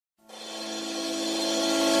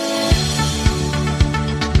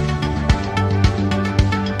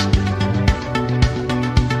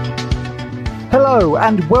Hello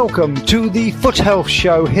and welcome to the Foot Health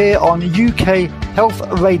Show here on UK Health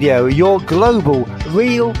Radio, your global,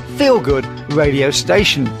 real, feel-good radio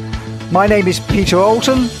station. My name is Peter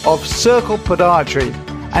Allton of Circle Podiatry,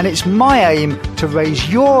 and it's my aim to raise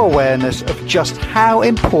your awareness of just how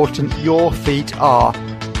important your feet are,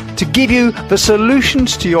 to give you the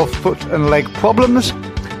solutions to your foot and leg problems,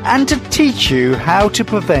 and to teach you how to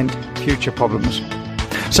prevent future problems.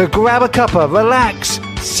 So grab a cuppa, relax,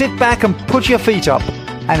 sit back and put your feet up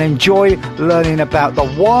and enjoy learning about the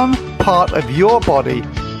one part of your body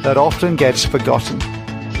that often gets forgotten.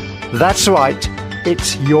 That's right,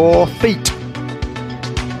 it's your feet.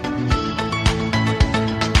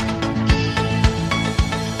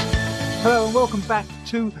 Hello and welcome back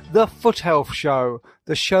to the Foot Health Show,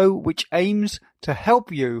 the show which aims to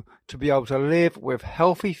help you to be able to live with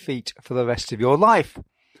healthy feet for the rest of your life.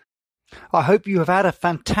 I hope you have had a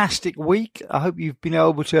fantastic week. I hope you've been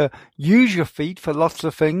able to use your feet for lots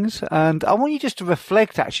of things. And I want you just to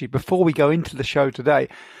reflect, actually, before we go into the show today,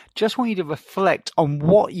 just want you to reflect on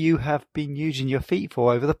what you have been using your feet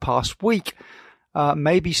for over the past week.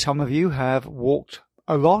 Maybe some of you have walked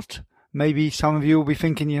a lot. Maybe some of you will be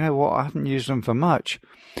thinking, you know what, I haven't used them for much.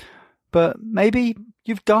 But maybe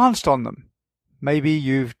you've danced on them. Maybe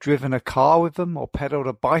you've driven a car with them or pedaled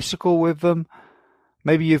a bicycle with them.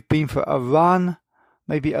 Maybe you've been for a run,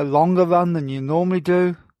 maybe a longer run than you normally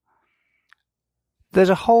do. There's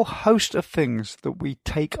a whole host of things that we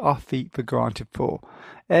take our feet for granted for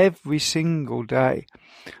every single day.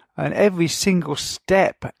 And every single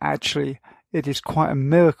step, actually, it is quite a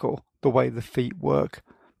miracle the way the feet work,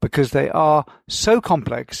 because they are so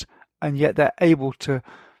complex and yet they're able to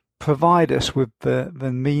provide us with the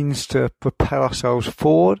means to propel ourselves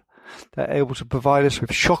forward. They're able to provide us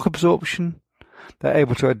with shock absorption. They're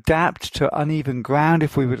able to adapt to uneven ground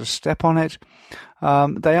if we were to step on it.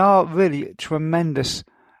 They are really tremendous,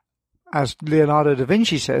 as Leonardo da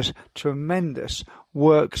Vinci says, tremendous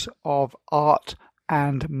works of art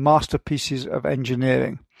and masterpieces of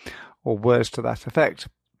engineering, or words to that effect.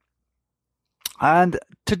 And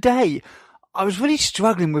today, I was really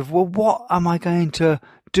struggling with, well, what am I going to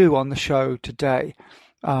do on the show today?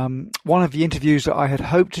 One of the interviews that I had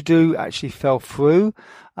hoped to do actually fell through,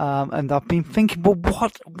 and I've been thinking, well,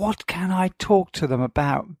 what can I talk to them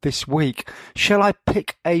about this week? Shall I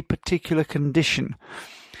pick a particular condition?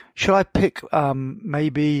 Shall I pick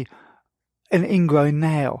maybe an ingrown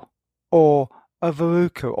nail, or a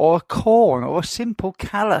verruca, or a corn, or a simple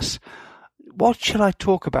callus? What shall I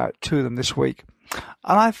talk about to them this week?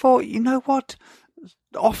 And I thought, you know what?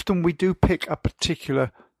 Often we do pick a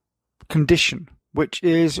particular condition which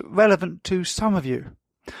is relevant to some of you.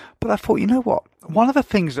 But I thought, you know what? One of the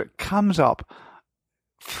things that comes up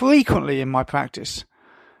frequently in my practice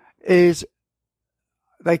is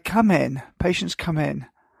patients come in,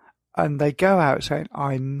 and they go out saying,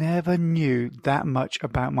 I never knew that much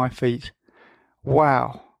about my feet.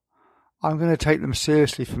 Wow. I'm going to take them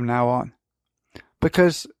seriously from now on.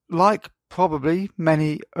 Because like probably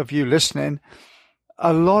many of you listening,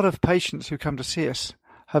 a lot of patients who come to see us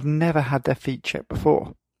have never had their feet checked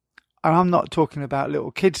before. And I'm not talking about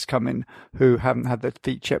little kids coming who haven't had their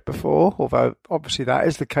feet checked before, although obviously that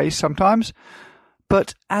is the case sometimes,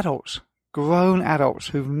 but adults, grown adults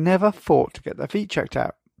who've never thought to get their feet checked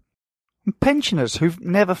out. And pensioners who've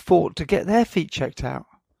never thought to get their feet checked out.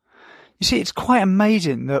 You see, it's quite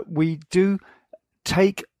amazing that we do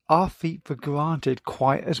take our feet for granted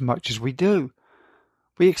quite as much as we do.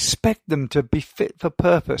 We expect them to be fit for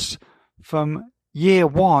purpose from year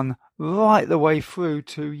one right the way through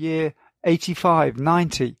to year 85,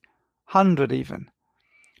 90, 100 even.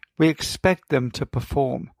 We expect them to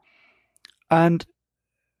perform. And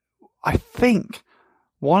I think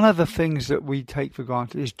one of the things that we take for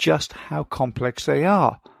granted is just how complex they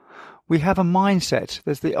are. We have a mindset.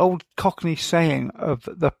 There's the old Cockney saying of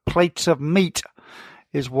the plates of meat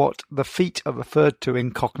is what the feet are referred to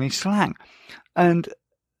in Cockney slang. And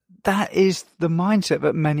that is the mindset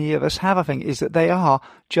that many of us have, I think, is that they are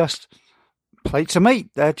just plates of meat.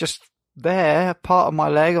 They're just there, part of my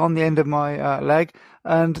leg, on the end of my leg,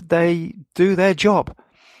 and they do their job.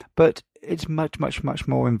 But it's much, much, much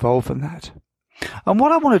more involved than that. And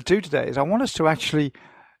what I want to do today is I want us to actually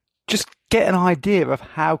just get an idea of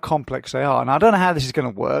how complex they are. And I don't know how this is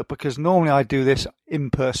going to work, because normally I do this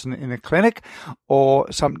in person in a clinic,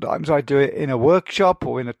 or sometimes I do it in a workshop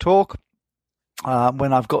or in a talk.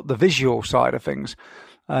 When I've got the visual side of things.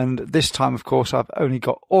 And this time, of course, I've only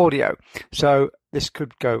got audio. So this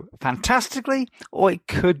could go fantastically, or it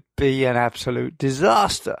could be an absolute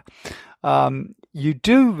disaster. You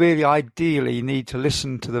do really ideally need to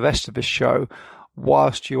listen to the rest of the show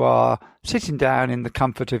whilst you are sitting down in the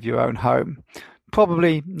comfort of your own home.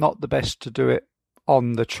 Probably not the best to do it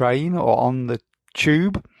on the train or on the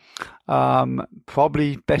tube.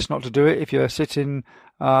 Probably best not to do it if you're sitting,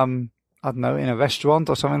 I don't know, in a restaurant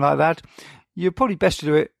or something like that. You're probably best to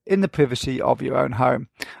do it in the privacy of your own home.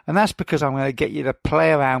 And that's because I'm going to get you to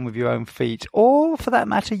play around with your own feet. Or, for that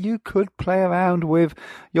matter, you could play around with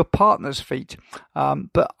your partner's feet.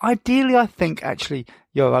 But ideally, I think, actually,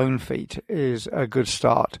 your own feet is a good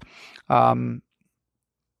start. Oh,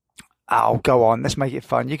 go on. Let's make it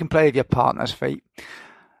fun. You can play with your partner's feet.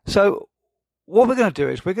 So what we're going to do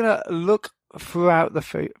is we're going to look throughout the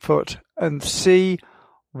foot and see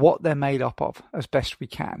what they're made up of as best we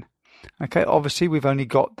can. Okay, obviously we've only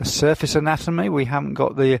got the surface anatomy. We haven't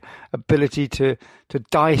got the ability to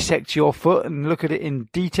dissect your foot and look at it in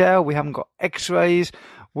detail. We haven't got x-rays.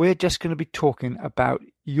 We're just going to be talking about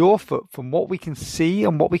your foot from what we can see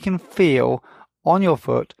and what we can feel on your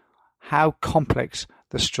foot, how complex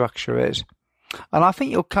the structure is. And I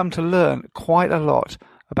think you'll come to learn quite a lot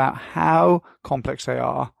about how complex they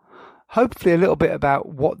are, hopefully a little bit about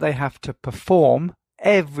what they have to perform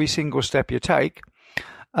every single step you take,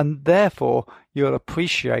 and therefore you'll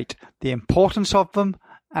appreciate the importance of them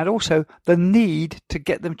and also the need to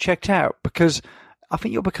get them checked out, because I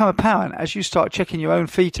think you'll become apparent as you start checking your own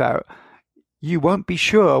feet out, you won't be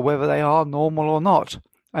sure whether they are normal or not.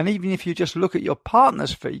 And even if you just look at your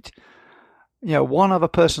partner's feet, one other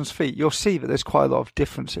person's feet, you'll see that there's quite a lot of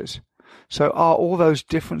differences. So are all those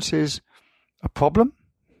differences a problem?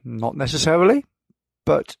 Not necessarily,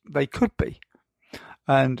 but they could be.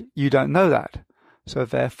 And you don't know that. So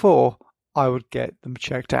therefore, I would get them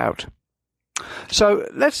checked out. So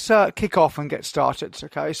let's kick off and get started.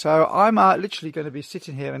 Okay, so I'm literally going to be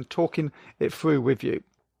sitting here and talking it through with you,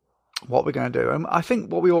 what we're going to do. And I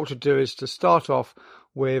think what we ought to do is to start off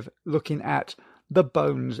with looking at the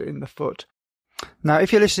bones in the foot. Now,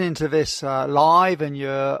 if you're listening to this live and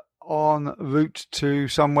you're en route to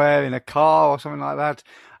somewhere in a car or something like that,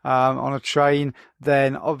 on a train,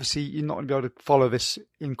 then obviously you're not going to be able to follow this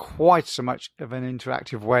in quite so much of an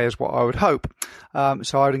interactive way as what I would hope.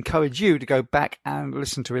 So I would encourage you to go back and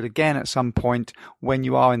listen to it again at some point when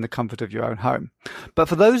you are in the comfort of your own home. But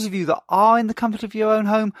for those of you that are in the comfort of your own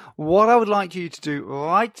home, what I would like you to do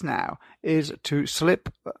right now is to slip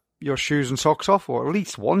your shoes and socks off, or at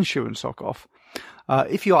least one shoe and sock off.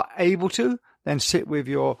 If you are able to, then sit with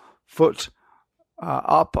your foot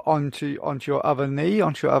up onto your other knee,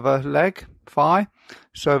 onto your other leg, thigh,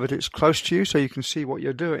 so that it's close to you so you can see what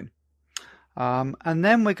you're doing. And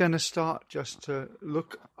then we're going to start just to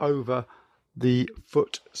look over the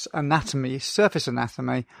foot's anatomy, surface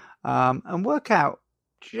anatomy, and work out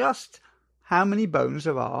just how many bones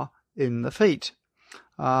there are in the feet.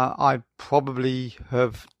 I probably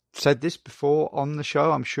have said this before on the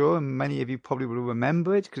show, I'm sure, and many of you probably will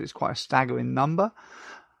remember it because it's quite a staggering number.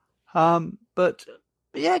 But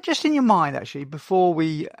yeah, just in your mind, actually, before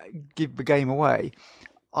we give the game away,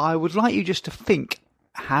 I would like you just to think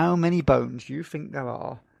how many bones you think there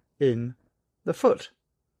are in the foot.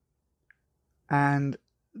 And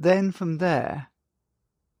then from there,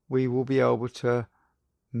 we will be able to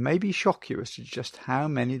maybe shock you as to just how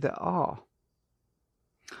many there are.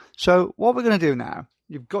 So what we're going to do now,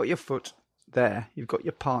 you've got your foot there. You've got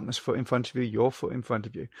your partner's foot in front of you, your foot in front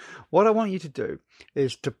of you. What I want you to do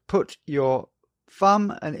is to put your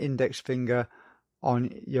thumb and index finger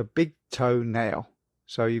on your big toe nail.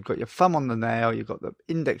 So you've got your thumb on the nail, you've got the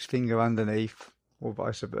index finger underneath, or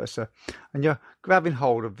vice versa, and you're grabbing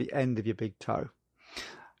hold of the end of your big toe.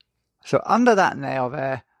 So under that nail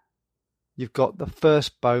there, you've got the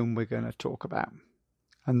first bone we're going to talk about.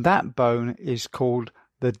 And that bone is called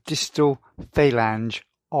the distal phalange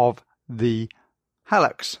of the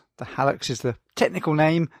hallux. The hallux is the technical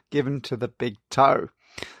name given to the big toe.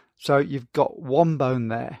 So you've got one bone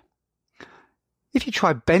there. If you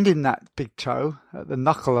try bending that big toe at the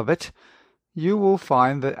knuckle of it, you will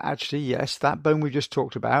find that actually, yes, that bone we just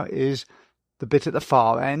talked about is the bit at the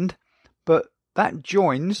far end, but that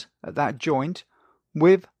joins at that joint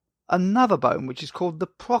with another bone, which is called the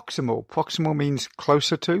proximal. Proximal means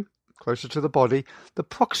closer to the body, the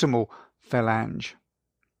proximal phalange.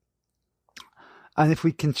 And if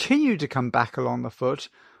we continue to come back along the foot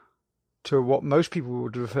to what most people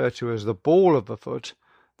would refer to as the ball of the foot,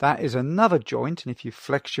 that is another joint. And if you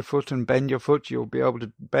flex your foot and bend your foot, you'll be able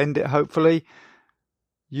to bend it, hopefully.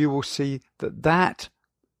 You will see that that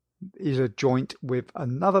is a joint with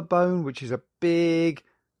another bone, which is a big,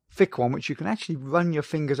 thick one, which you can actually run your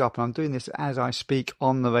fingers up. And I'm doing this as I speak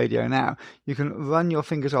on the radio now. You can run your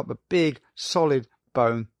fingers up, a big, solid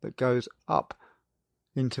bone that goes up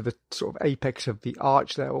into the sort of apex of the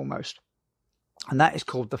arch there almost. And that is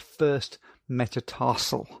called the first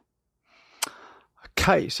metatarsal.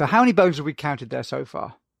 Okay, so how many bones have we counted there so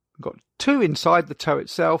far? We've got 2 inside the toe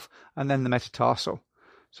itself and then the metatarsal.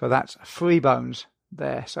 So that's 3 bones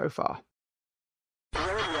there so far.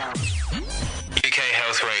 UK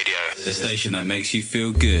Health Radio, the station that makes you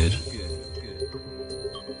feel good.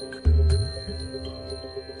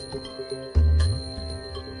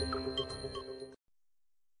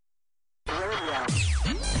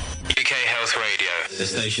 UK Health Radio, the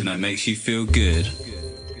station that makes you feel good.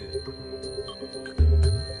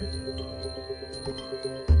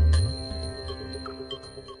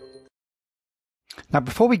 Now,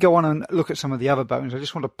 before we go on and look at some of the other bones, I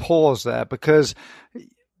just want to pause there because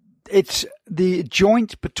it's the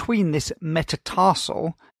joint between this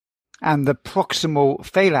metatarsal and the proximal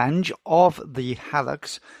phalange of the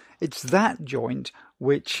hallux. It's that joint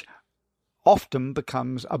which often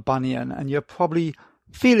becomes a bunion, and you're probably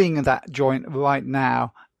feeling that joint right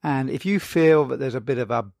now. And if you feel that there's a bit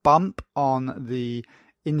of a bump on the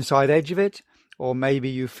inside edge of it, or maybe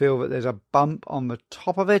you feel that there's a bump on the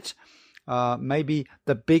top of it, maybe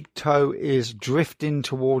the big toe is drifting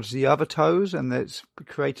towards the other toes and it's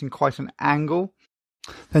creating quite an angle,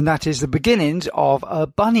 then that is the beginnings of a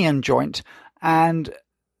bunion joint. And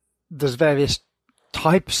there's various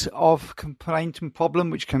types of complaint and problem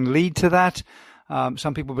which can lead to that.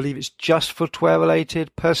 Some people believe it's just footwear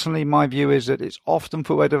related. Personally, my view is that it's often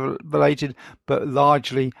footwear related, but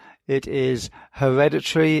largely it is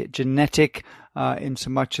hereditary, genetic, in so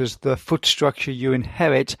much as the foot structure you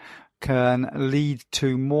inherit can lead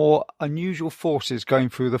to more unusual forces going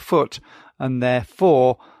through the foot, and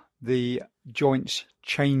therefore the joints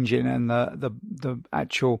changing and the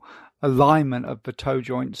actual alignment of the toe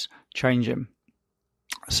joints changing.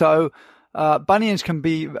 So bunions can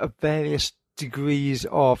be of various degrees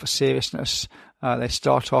of seriousness. They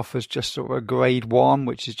start off as just sort of a grade 1,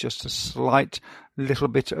 which is just a slight little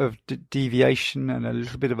bit of deviation and a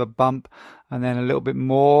little bit of a bump, and then a little bit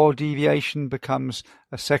more deviation becomes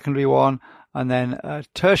a secondary one, and then a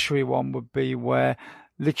tertiary one would be where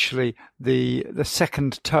literally the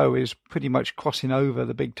second toe is pretty much crossing over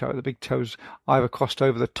the big toe. The big toe's either crossed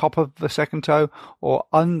over the top of the second toe or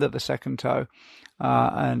under the second toe,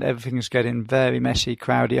 and everything is getting very messy,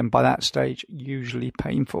 crowdy, and by that stage usually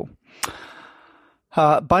painful.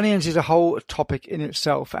 Bunions is a whole topic in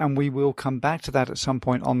itself, and we will come back to that at some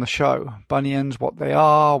point on the show. Bunions, what they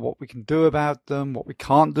are, what we can do about them, what we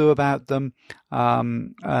can't do about them,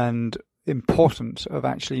 and importance of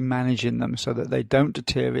actually managing them so that they don't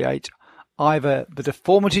deteriorate, either the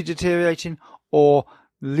deformity deteriorating or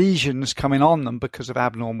lesions coming on them because of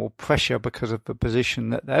abnormal pressure because of the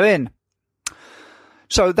position that they're in.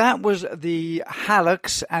 So that was the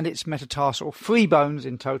hallux and its metatarsal, 3 bones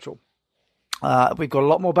in total. We've got a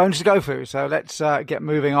lot more bones to go through, so let's get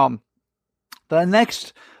moving on. The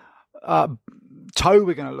next toe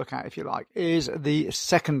we're going to look at, if you like, is the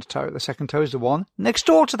second toe. The second toe is the one next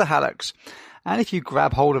door to the hallux. And if you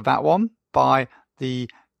grab hold of that one by the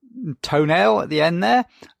toenail at the end there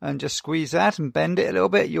and just squeeze that and bend it a little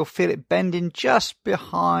bit, you'll feel it bending just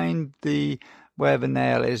behind where the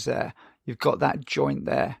nail is there. You've got that joint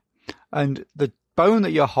there. And the bone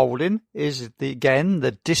that you're holding is again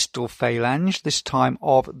the distal phalange, this time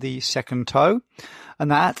of the second toe,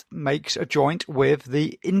 and that makes a joint with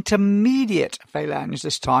the intermediate phalange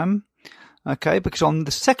this time, okay, because on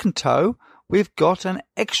the second toe we've got an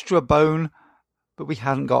extra bone but we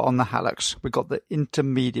hadn't got on the hallux. We've got the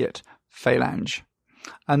intermediate phalange,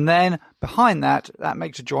 and then behind that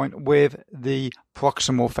makes a joint with the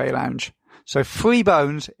proximal phalange. So 3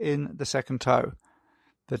 bones in the second toe: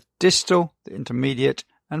 the distal, the intermediate,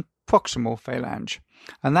 and proximal phalange.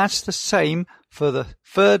 And that's the same for the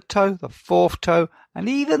third toe, the fourth toe, and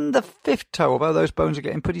even the fifth toe, although those bones are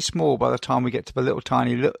getting pretty small by the time we get to the little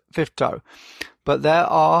tiny fifth toe. But there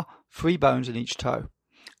are 3 bones in each toe.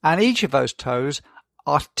 And each of those toes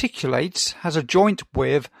articulates, has a joint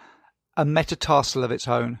with a metatarsal of its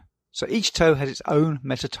own. So each toe has its own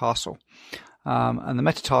metatarsal. And the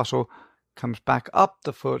metatarsal comes back up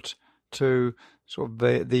the foot to sort of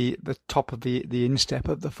the top of the instep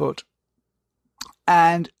of the foot.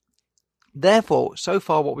 And therefore, so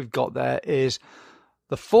far what we've got there is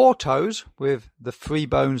the 4 toes with the 3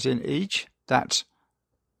 bones in each. That's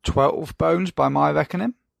 12 bones by my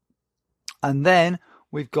reckoning. And then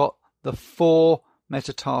we've got the 4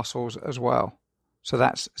 metatarsals as well. So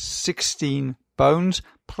that's 16 bones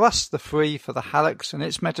plus the 3 for the hallux and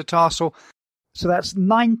its metatarsal. So that's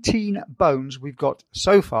 19 bones we've got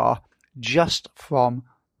so far just from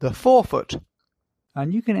the forefoot.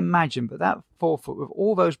 And you can imagine, but that forefoot with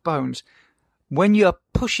all those bones, when you're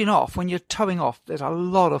pushing off, when you're towing off, there's a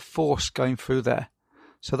lot of force going through there.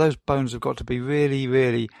 So those bones have got to be really,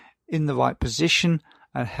 really in the right position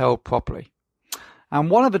and held properly. And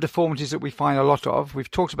one of the deformities that we find a lot of, we've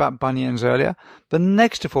talked about bunions earlier, the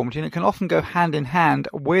next deformity, and it can often go hand in hand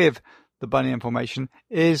with the bunion formation,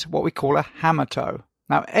 is what we call a hammer toe.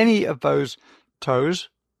 Now, any of those toes,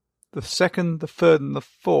 the second, the third, and the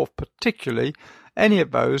fourth particularly, any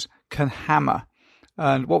of those can hammer.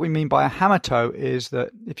 And what we mean by a hammer toe is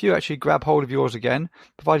that if you actually grab hold of yours again,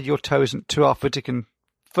 provided your toe isn't too arthritic and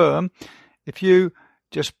firm, if you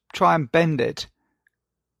just try and bend it,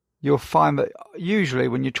 you'll find that usually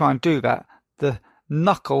when you try and do that, the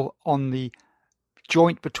knuckle on the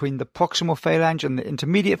joint between the proximal phalange and the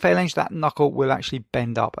intermediate phalange, that knuckle will actually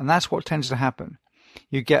bend up. And that's what tends to happen.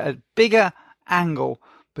 You get a bigger angle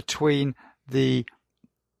between the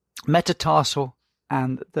metatarsal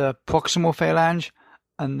and the proximal phalange,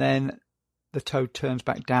 and then the toe turns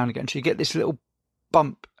back down again. So you get this little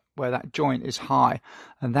bump where that joint is high,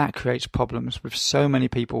 and that creates problems with so many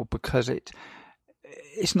people because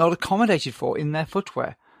it's not accommodated for in their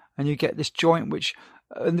footwear. And you get this joint which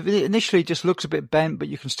initially just looks a bit bent, but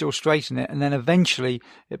you can still straighten it, and then eventually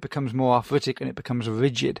it becomes more arthritic and it becomes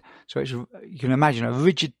rigid. So you can imagine a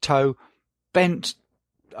rigid toe bent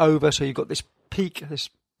over, so you've got this peak, this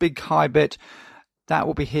big high bit, that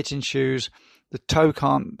will be hitting shoes. The toe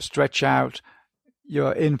can't stretch out.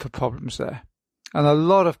 You're in for problems there. And a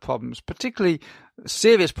lot of problems, particularly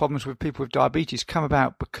serious problems with people with diabetes, come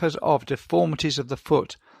about because of deformities of the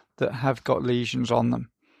foot that have got lesions on them.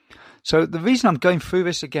 So the reason I'm going through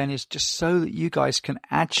this again is just so that you guys can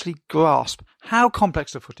actually grasp how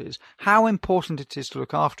complex the foot is, how important it is to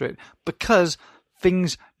look after it, because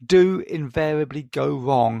things do invariably go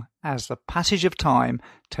wrong as the passage of time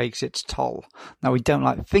takes its toll. Now, we don't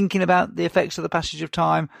like thinking about the effects of the passage of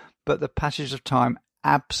time, but the passage of time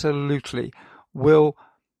absolutely will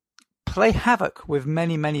play havoc with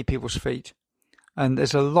many, many people's feet. And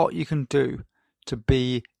there's a lot you can do to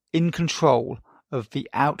be in control of the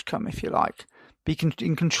outcome, if you like. Be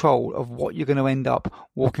in control of what you're going to end up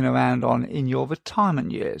walking around on in your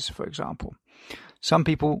retirement years, for example. Some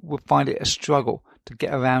people will find it a struggle to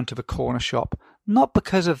get around to the corner shop, not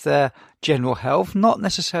because of their general health, not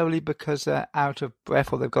necessarily because they're out of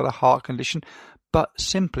breath or they've got a heart condition, but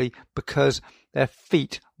simply because their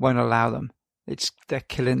feet won't allow them. They're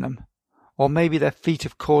killing them. Or maybe their feet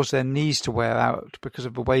have caused their knees to wear out because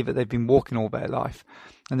of the way that they've been walking all their life.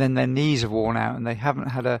 And then their knees have worn out and they haven't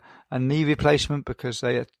had a knee replacement because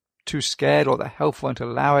they are too scared or their health won't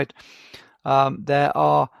allow it. There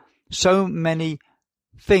are so many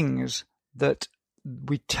things that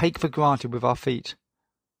we take for granted with our feet.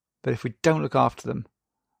 But if we don't look after them,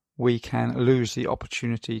 we can lose the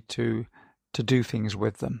opportunity to do things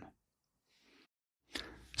with them.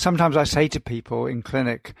 Sometimes I say to people in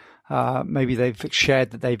clinic, maybe they've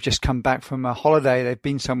shared that they've just come back from a holiday, they've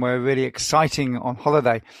been somewhere really exciting on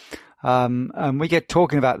holiday, and we get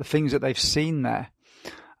talking about the things that they've seen there.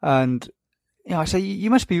 And I say, you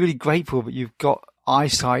must be really grateful that you've got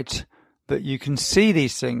eyesight, that you can see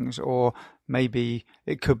these things, or maybe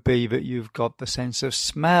it could be that you've got the sense of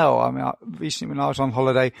smell. I mean, recently when I was on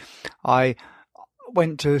holiday, I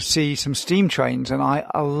went to see some steam trains, and I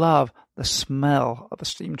love the smell of a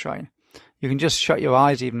steam train. You can just shut your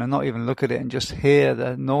eyes even and not even look at it and just hear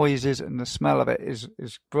the noises, and the smell of it is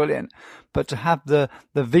brilliant. But to have the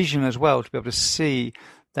vision as well, to be able to see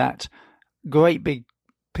that great big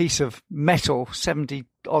piece of metal, 70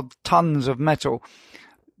 odd tons of metal,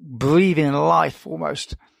 breathing life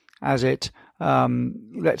almost as it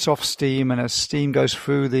lets off steam, and as steam goes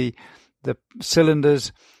through the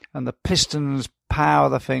cylinders and the pistons power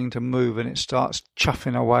the thing to move, and it starts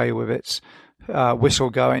chuffing away with its whistle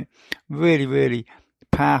going. Really, really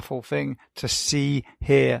powerful thing to see,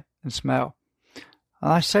 hear and smell.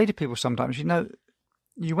 And I say to people sometimes,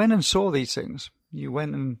 you went and saw these things. You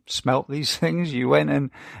went and smelt these things. You went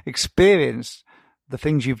and experienced the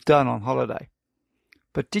things you've done on holiday.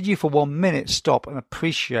 But did you for 1 minute stop and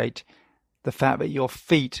appreciate the fact that your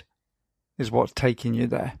feet is what's taking you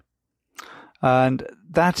there? And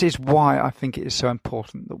that is why I think it is so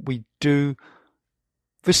important that we do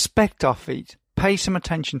respect our feet, pay some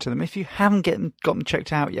attention to them. If you haven't got them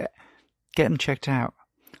checked out yet, get them checked out.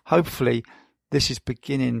 Hopefully this is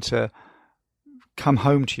beginning to come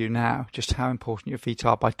home to you now, just how important your feet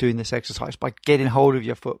are, by doing this exercise, by getting hold of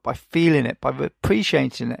your foot, by feeling it, by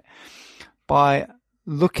appreciating it, by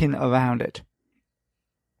looking around it.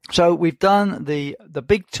 So we've done the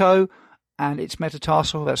big toe and its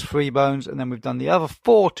metatarsal. That's 3 bones. And then we've done the other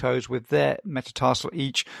 4 toes with their metatarsal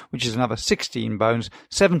each, which is another 16 bones,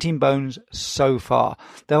 17 bones so far.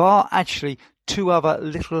 There are actually 2 other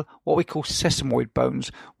little, what we call sesamoid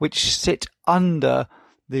bones, which sit under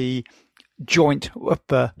the joint of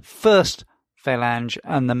the first phalange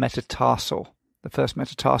and the metatarsal, the first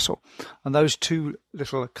metatarsal. And those 2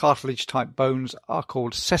 little cartilage type bones are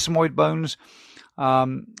called sesamoid bones,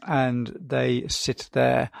 and they sit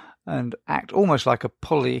there and act almost like a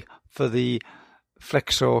pulley for the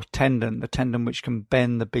flexor tendon, the tendon which can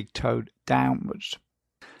bend the big toe downwards.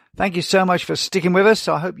 Thank you so much for sticking with us.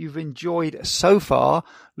 I hope you've enjoyed so far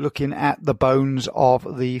looking at the bones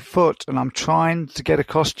of the foot, and I'm trying to get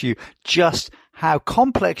across to you just how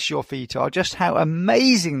complex your feet are, just how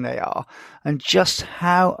amazing they are, and just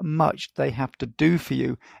how much they have to do for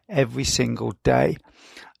you every single day.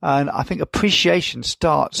 And I think appreciation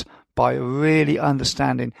starts by really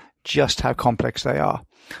understanding just how complex they are.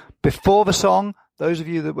 Before the song, those of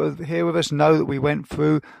you that were here with us know that we went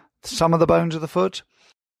through some of the bones of the foot.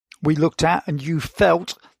 We looked at and you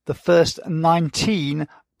felt the first 19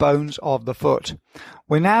 bones of the foot.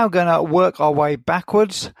 We're now going to work our way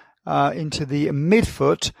backwards into the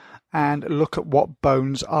midfoot and look at what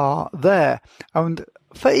bones are there. And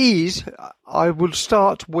for ease, I will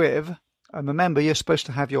start with, and remember you're supposed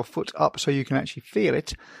to have your foot up so you can actually feel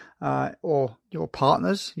it, or your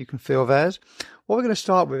partners, you can feel theirs. What we're going to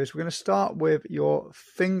start with is we're going to start with your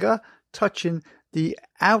finger touching the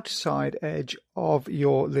outside edge of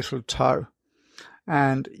your little toe,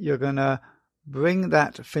 and you're going to bring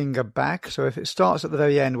that finger back. So if it starts at the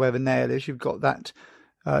very end where the nail is, you've got that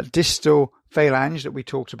distal phalange that we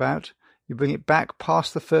talked about. You bring it back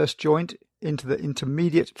past the first joint into the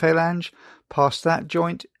intermediate phalange, past that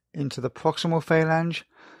joint into the proximal phalange,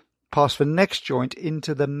 past the next joint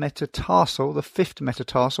into the metatarsal, the 5th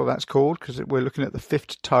metatarsal that's called, because we're looking at the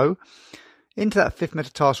 5th toe, into that 5th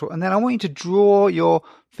metatarsal. And then I want you to draw your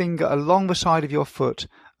finger along the side of your foot,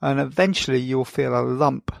 and eventually you'll feel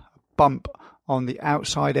a bump on the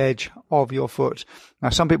outside edge of your foot. Now,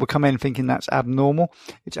 some people come in thinking that's abnormal.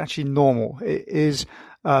 It's actually normal. It is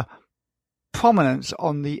prominence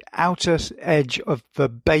on the outer edge of the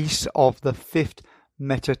base of the 5th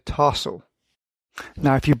metatarsal.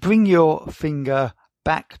 Now, if you bring your finger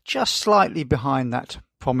back just slightly behind that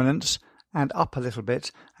prominence and up a little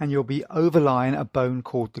bit, and you'll be overlying a bone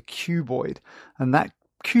called the cuboid. And that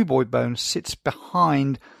cuboid bone sits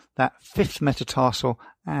behind that 5th metatarsal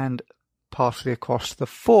and partially across the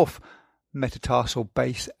 4th metatarsal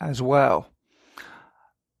base as well.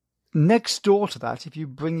 Next door to that, if you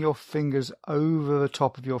bring your fingers over the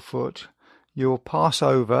top of your foot, you'll pass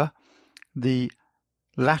over the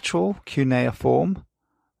lateral cuneiform,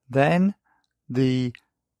 then the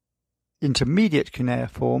intermediate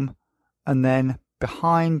cuneiform, and then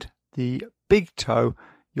behind the big toe,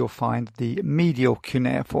 you'll find the medial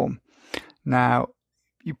cuneiform. Now,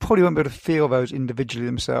 you probably won't be able to feel those individually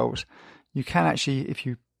themselves. You can actually, if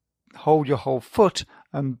you hold your whole foot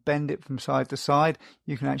and bend it from side to side,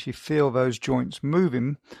 you can actually feel those joints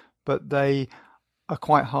moving, but they are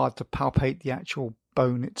quite hard to palpate the actual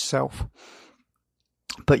bone itself.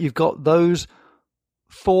 But you've got those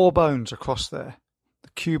 4 bones across there: the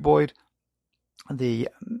cuboid, the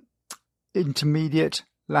intermediate,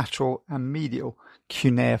 lateral and medial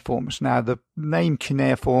cuneiforms. Now, the name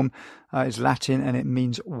cuneiform is Latin and it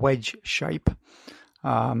means wedge shape.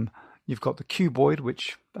 You've got the cuboid,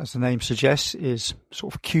 which, as the name suggests, is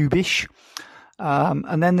sort of cubish.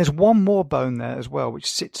 And then there's one more bone there as well,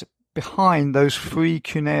 which sits behind those 3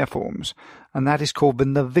 cuneiforms, and that is called the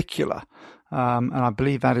navicular. And I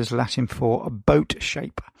believe that is Latin for a boat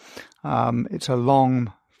shape. It's a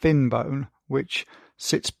long, thin bone which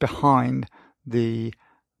sits behind the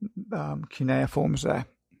cuneiforms there.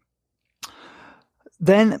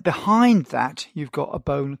 Then behind that, you've got a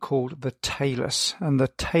bone called the talus, and the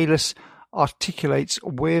talus articulates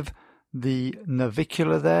with the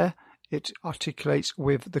navicular there. It articulates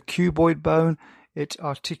with the cuboid bone. It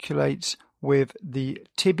articulates with the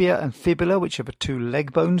tibia and fibula, which are the 2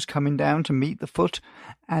 leg bones coming down to meet the foot.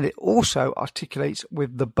 And it also articulates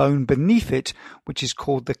with the bone beneath it, which is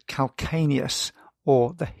called the calcaneus,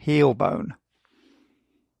 or the heel bone.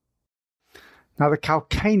 Now, the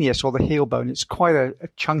calcaneus, or the heel bone, it's quite a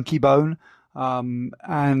chunky bone,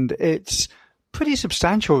 and it's pretty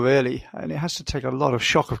substantial, really, and it has to take a lot of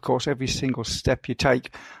shock, of course, every single step you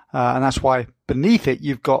take, and that's why beneath it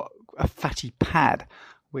you've got a fatty pad,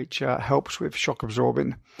 which helps with shock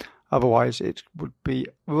absorbing. Otherwise, it would be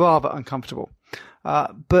rather uncomfortable.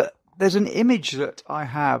 But there's an image that I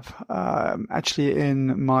have actually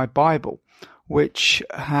in my Bible, which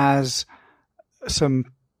has some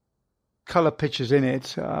colour pictures in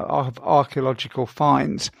it of archaeological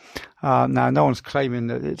finds. Now, no one's claiming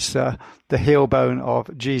that it's the heel bone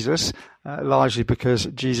of Jesus, largely because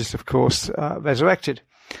Jesus, of course, resurrected.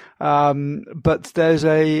 But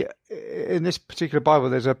in this particular Bible,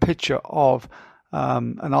 there's a picture of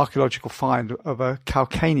an archaeological find of a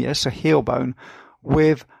calcaneus, a heel bone,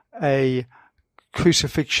 with a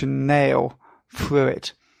crucifixion nail through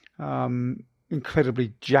it.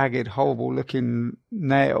 Incredibly jagged, horrible looking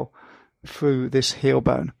nail through this heel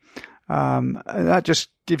bone. And that just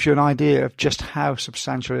gives you an idea of just how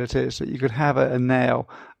substantial it is, that you could have a nail,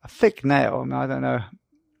 a thick nail. I mean, I don't know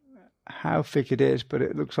how thick it is, but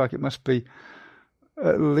it looks like it must be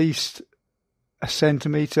at least a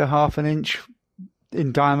centimetre, half an inch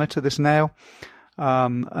in diameter, this nail.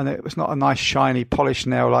 And it was not a nice, shiny, polished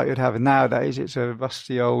nail like you'd have nowadays. It's a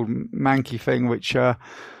rusty old manky thing, which would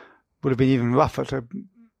have been even rougher to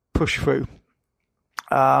push through.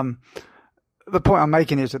 The point I'm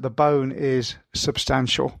making is that the bone is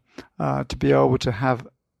substantial. To be able to have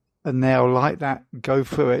a nail like that go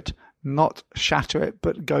through it, not shatter it,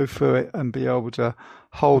 but go through it and be able to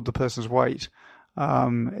hold the person's weight,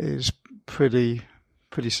 is pretty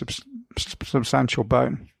substantial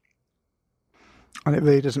bone. And it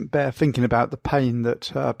really doesn't bear thinking about the pain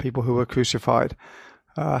that people who were crucified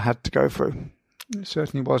had to go through. It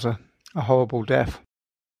certainly was a horrible death.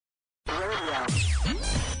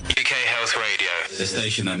 UK Health Radio, the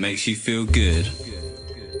station that makes you feel good.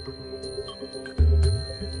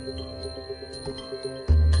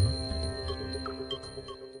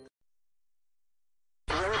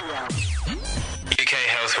 UK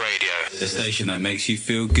Health Radio, the station that makes you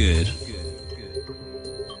feel good.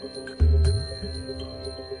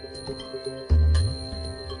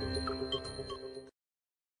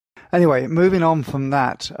 Anyway, moving on from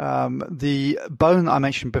that, the bone I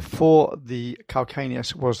mentioned before the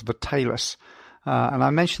calcaneus was the talus. And I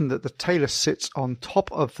mentioned that the talus sits on top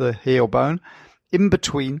of the heel bone, in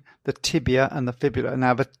between the tibia and the fibula.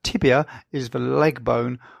 Now, the tibia is the leg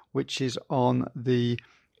bone, which is on the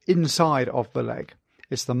inside of the leg.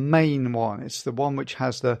 It's the main one. It's the one which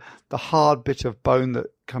has the hard bit of bone that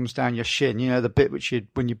comes down your shin. You know, the bit which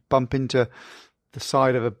when you bump into the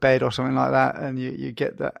side of a bed or something like that, and you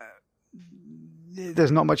get that.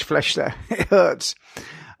 There's not much flesh there. It hurts.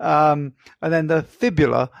 And then the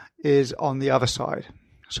fibula is on the other side.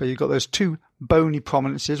 So you've got those two bony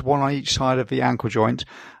prominences, one on each side of the ankle joint.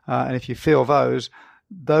 And if you feel those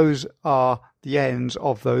are the ends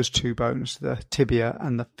of those two bones, the tibia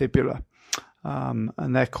and the fibula.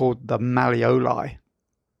 And they're called the malleoli.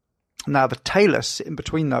 Now, the talus in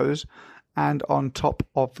between those and on top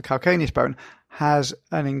of the calcaneus bone has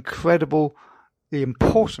an incredible,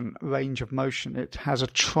 important range of motion. It has a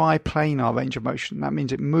triplanar range of motion. That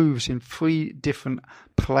means it moves in 3 different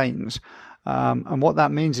planes. And what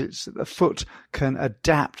that means is that the foot can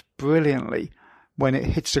adapt brilliantly when it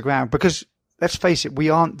hits the ground. Because, let's face it, we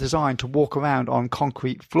aren't designed to walk around on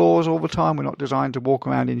concrete floors all the time. We're not designed to walk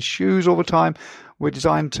around in shoes all the time. We're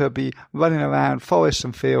designed to be running around forests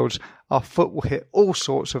and fields. Our foot will hit all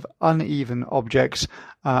sorts of uneven objects,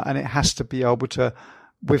 and it has to be able to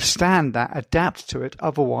withstand that, adapt to it.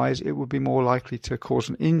 Otherwise, it would be more likely to cause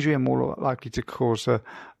an injury and more likely to cause a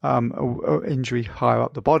injury higher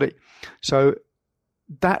up the body. So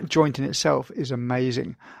that joint in itself is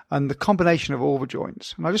amazing. And the combination of all the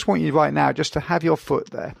joints. And I just want you right now just to have your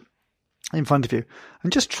foot there in front of you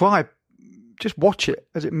and just watch it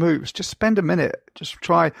as it moves. Just spend a minute. Just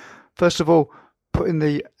try, first of all, putting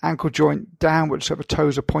the ankle joint downwards so the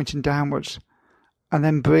toes are pointing downwards. And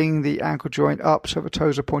then bring the ankle joint up so the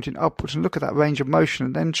toes are pointing upwards, and look at that range of motion.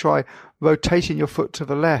 And then try rotating your foot to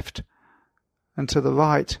the left and to the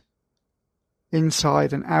right,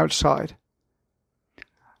 inside and outside.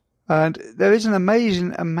 And there is an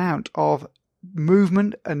amazing amount of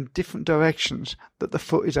movement and different directions that the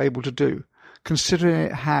foot is able to do, considering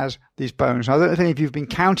it has these bones. Now, I don't know if any of you have been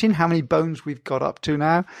counting how many bones we've got up to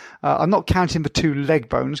now. I'm not counting the 2 leg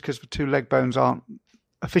bones, because the 2 leg bones aren't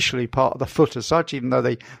officially part of the foot as such, even though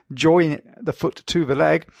they join the foot to the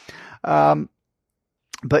leg.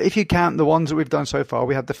 But if you count the ones that we've done so far,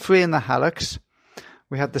 we had the 3 in the hallux,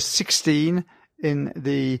 we had the 16 in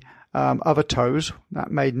the other toes.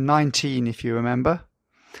 That made 19, if you remember.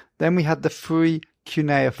 Then we had the 3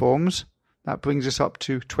 cuneiforms. That brings us up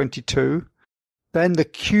to 22. Then the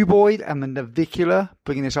cuboid and the navicular,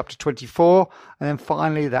 bringing us up to 24. And then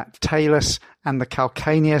finally that talus and the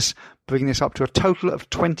calcaneus, bringing us up to a total of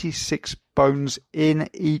 26 bones in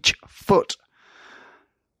each foot.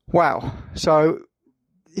 Wow. So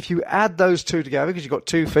if you add those 2 together, because you've got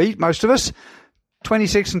 2 feet, most of us,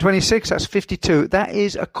 26 and 26, that's 52. That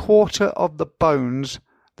is a quarter of the bones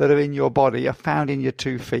that are in your body are found in your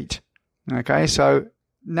 2 feet. Okay, so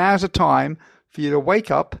now's the time for you to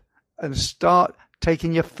wake up and start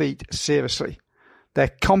taking your feet seriously.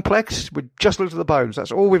 They're complex. We just looked at the bones.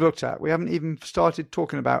 That's all we've looked at. We haven't even started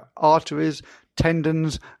talking about arteries,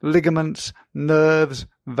 tendons, ligaments, nerves,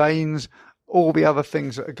 veins, all the other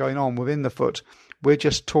things that are going on within the foot. We're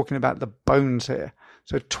just talking about the bones here.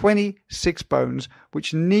 So 26 bones,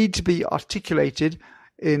 which need to be articulated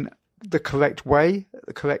in the correct way,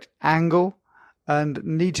 the correct angle, and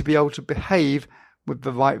need to be able to behave with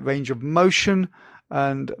the right range of motion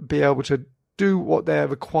and be able to do what they're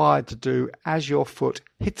required to do as your foot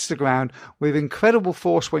hits the ground with incredible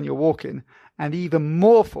force when you're walking and even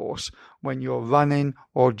more force when you're running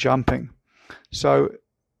or jumping. So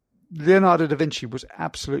Leonardo da Vinci was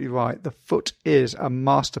absolutely right. The foot is a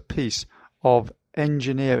masterpiece of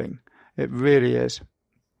engineering. It really is.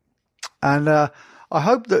 And I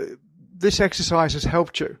hope that this exercise has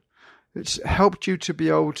helped you. It's helped you to be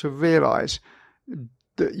able to realize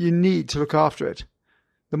that you need to look after it.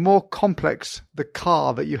 The more complex the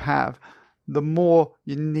car that you have, the more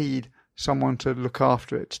you need someone to look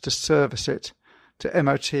after it, to service it, to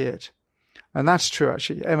MOT it. And that's true,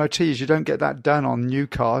 actually. MOTs, you don't get that done on new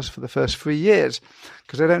cars for the first 3 years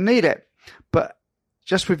because they don't need it. But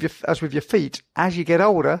just as with your feet, as you get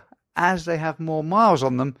older, as they have more miles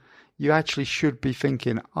on them, you actually should be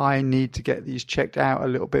thinking, I need to get these checked out a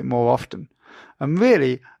little bit more often. And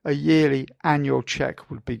really, a yearly annual check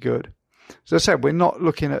would be good. As I said, we're not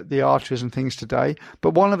looking at the arteries and things today,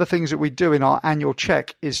 but one of the things that we do in our annual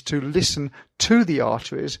check is to listen to the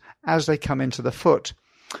arteries as they come into the foot.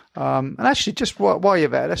 And actually, just while you're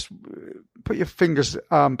there, let's put your fingers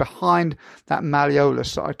behind that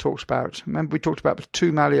malleolus that I talked about. Remember, we talked about the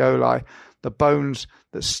 2 malleoli, the bones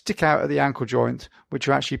that stick out of the ankle joint, which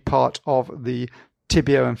are actually part of the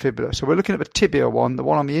tibia and fibula. So we're looking at the tibia one, the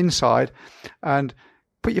one on the inside, and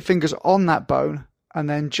put your fingers on that bone and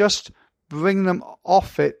then just bring them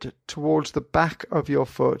off it towards the back of your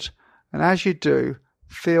foot. And as you do,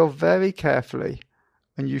 feel very carefully,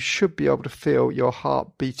 and you should be able to feel your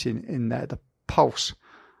heart beating in there, the pulse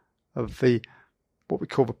of the what we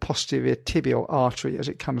call the posterior tibial artery as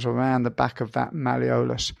it comes around the back of that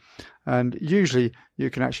malleolus. And usually you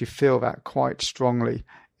can actually feel that quite strongly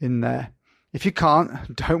in there. If you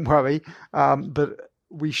can't, don't worry, but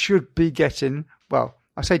we should be getting, well,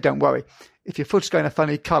 I say don't worry. If your foot's going a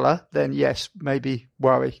funny colour, then yes, maybe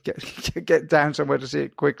worry. Get down somewhere to see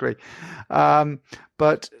it quickly.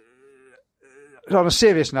 But on a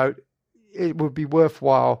serious note, it would be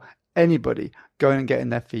worthwhile anybody going and getting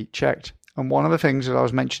their feet checked. And one of the things that I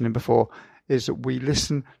was mentioning before is that we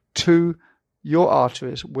listen to your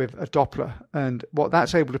arteries with a Doppler. And what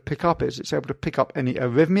that's able to pick up is it's able to pick up any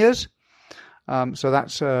arrhythmias. So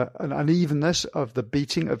that's an unevenness of the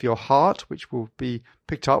beating of your heart, which will be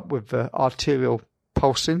picked up with the arterial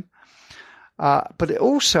pulsing. But it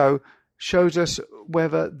also shows us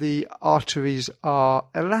whether the arteries are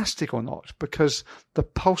elastic or not, because the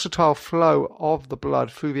pulsatile flow of the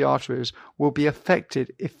blood through the arteries will be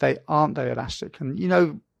affected if they aren't they elastic. And you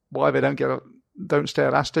know why they don't stay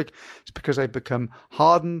elastic? It's because they become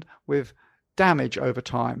hardened with damage over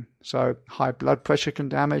time. So high blood pressure can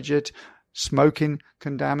damage it. Smoking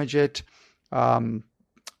can damage it.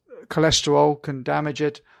 Cholesterol can damage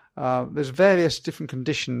it. There's various different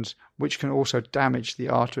conditions which can also damage the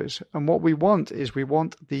arteries. And what we want is we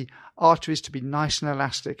want the arteries to be nice and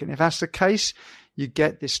elastic. And if that's the case, you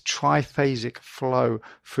get this triphasic flow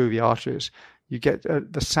through the arteries. You get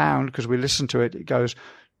the sound, because we listen to it, it goes...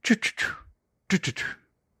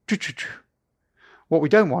 What we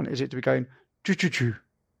don't want is it to be going...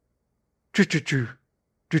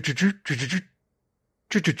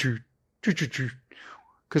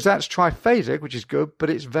 Because that's triphasic, which is good, but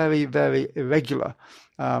it's very, very irregular.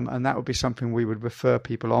 And that would be something we would refer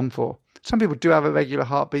people on for. Some people do have irregular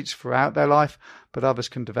heartbeats throughout their life, but others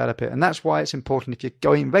can develop it. And that's why it's important if you're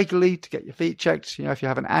going regularly to get your feet checked, if you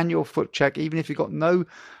have an annual foot check, even if you've got no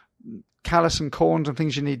callus and corns and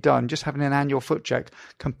things you need done, just having an annual foot check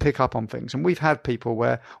can pick up on things. And we've had people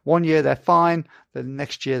where one year they're fine, the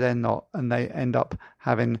next year they're not, and they end up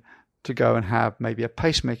having to go and have maybe a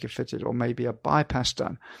pacemaker fitted or maybe a bypass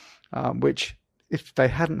done, which if they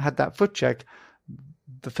hadn't had that foot check,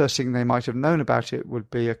 the first thing they might have known about it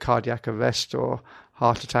would be a cardiac arrest or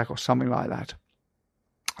heart attack or something like that.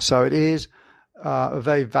 So it is a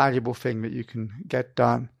very valuable thing that you can get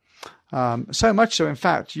done. So much so, in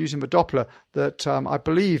fact, using the Doppler, that I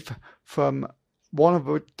believe from one of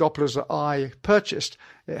the Dopplers that I purchased,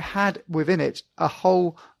 it had within it a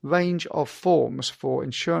whole range of forms for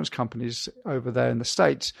insurance companies over there in the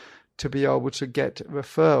States to be able to get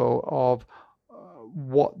referral of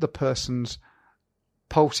what the person's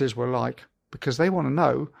pulses were like, because they want to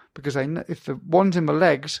know, because they know if the ones in the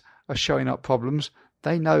legs are showing up problems,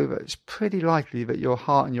 they know that it's pretty likely that your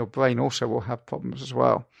heart and your brain also will have problems as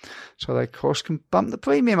well. So they, of course, can bump the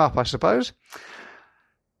premium up, I suppose.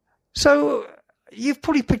 So you've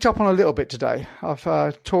probably picked up on a little bit today.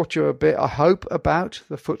 I've taught you a bit, I hope, about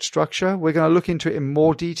the foot structure. We're going to look into it in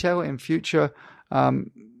more detail in future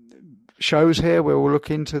shows here. We'll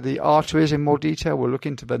look into the arteries in more detail. We'll look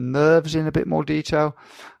into the nerves in a bit more detail.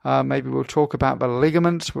 Maybe we'll talk about the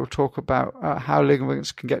ligaments. We'll talk about how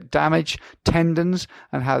ligaments can get damaged, tendons,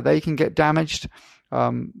 and how they can get damaged,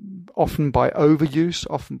 often by overuse,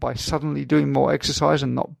 often by suddenly doing more exercise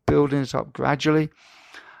and not building it up gradually.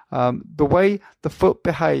 The way the foot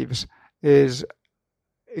behaves is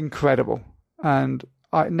incredible, and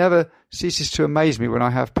it never ceases to amaze me when I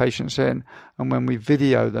have patients in and when we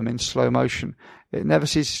video them in slow motion. It never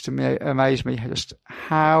ceases to amaze me just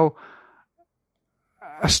how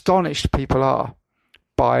astonished people are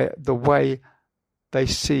by the way they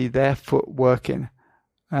see their foot working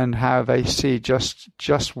and how they see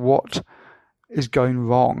just what is going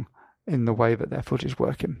wrong in the way that their foot is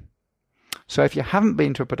working. So if you haven't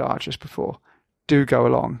been to a podiatrist before, do go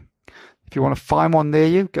along. If you want to find one near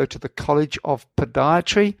you, go to the College of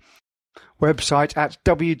Podiatry website at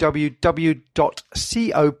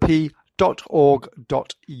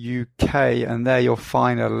www.cop.org.uk, and there you'll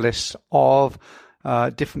find a list of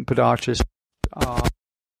different podiatrists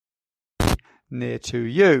near to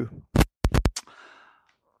you.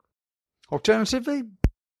 Alternatively,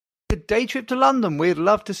 a day trip to London. We'd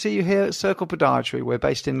love to see you here at Circle Podiatry. We're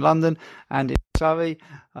based in London and in Surrey.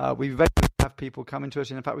 We regularly have people coming to us.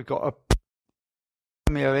 In fact, we've got a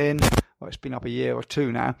Premier Inn. Well, it's been up a year or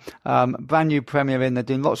two now. Brand new Premier Inn. They're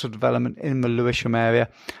doing lots of development in the Lewisham area,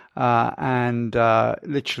 and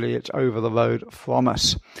literally it's over the road from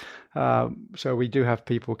us. So we do have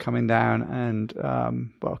people coming down and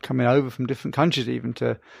coming over from different countries even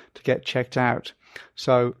to get checked out.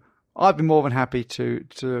 So I'd be more than happy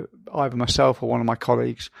to either myself or one of my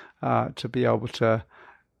colleagues to be able to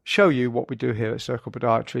show you what we do here at Circle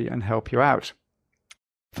Podiatry and help you out.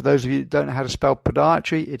 For those of you who don't know how to spell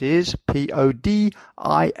podiatry, it is Podiatry.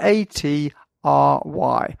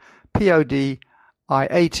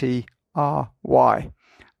 Podiatry.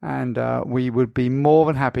 And we would be more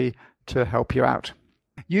than happy to help you out.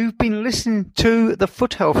 You've been listening to The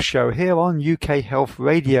Foot Health Show here on UK Health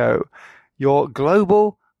Radio, your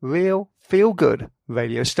global, real, feel-good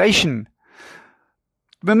radio station.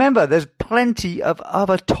 Remember, there's plenty of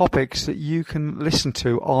other topics that you can listen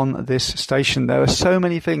to on this station. There are so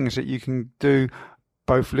many things that you can do,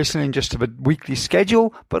 both listening just to the weekly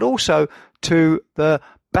schedule, but also to the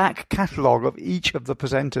back catalogue of each of the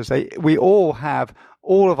presenters. We all have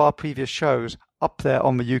all of our previous shows up there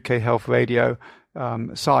on the UK Health Radio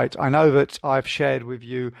site. I know that I've shared with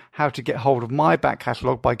you how to get hold of my back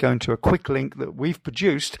catalogue by going to a quick link that we've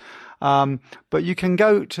produced. But you can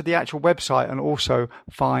go to the actual website and also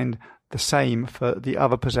find the same for the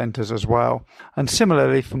other presenters as well. And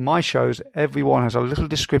similarly for my shows, everyone has a little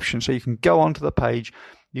description, so you can go onto the page,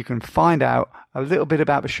 you can find out a little bit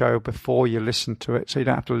about the show before you listen to it, so you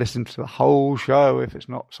don't have to listen to the whole show if it's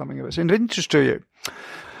not something that's of interest to you.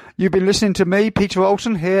 You've been listening to me, Peter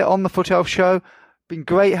Allton, here on The Foot Health Show. Been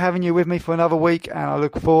great having you with me for another week, and I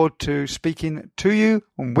look forward to speaking to you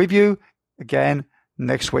and with you again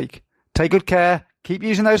next week. Take good care, keep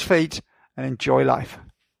using those feet, and enjoy life.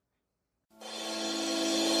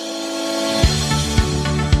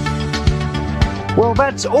 Well,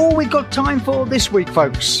 that's all we've got time for this week,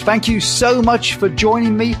 folks. Thank you so much for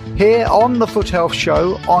joining me here on The Foot Health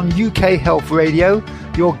Show on UK Health Radio,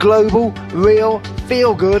 your global, real,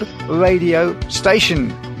 feel-good radio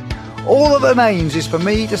station. All that remains is for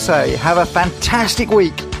me to say, have a fantastic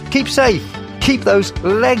week. Keep safe. Keep those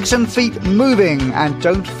legs and feet moving. And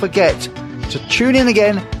don't forget to tune in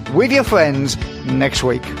again with your friends next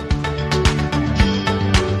week.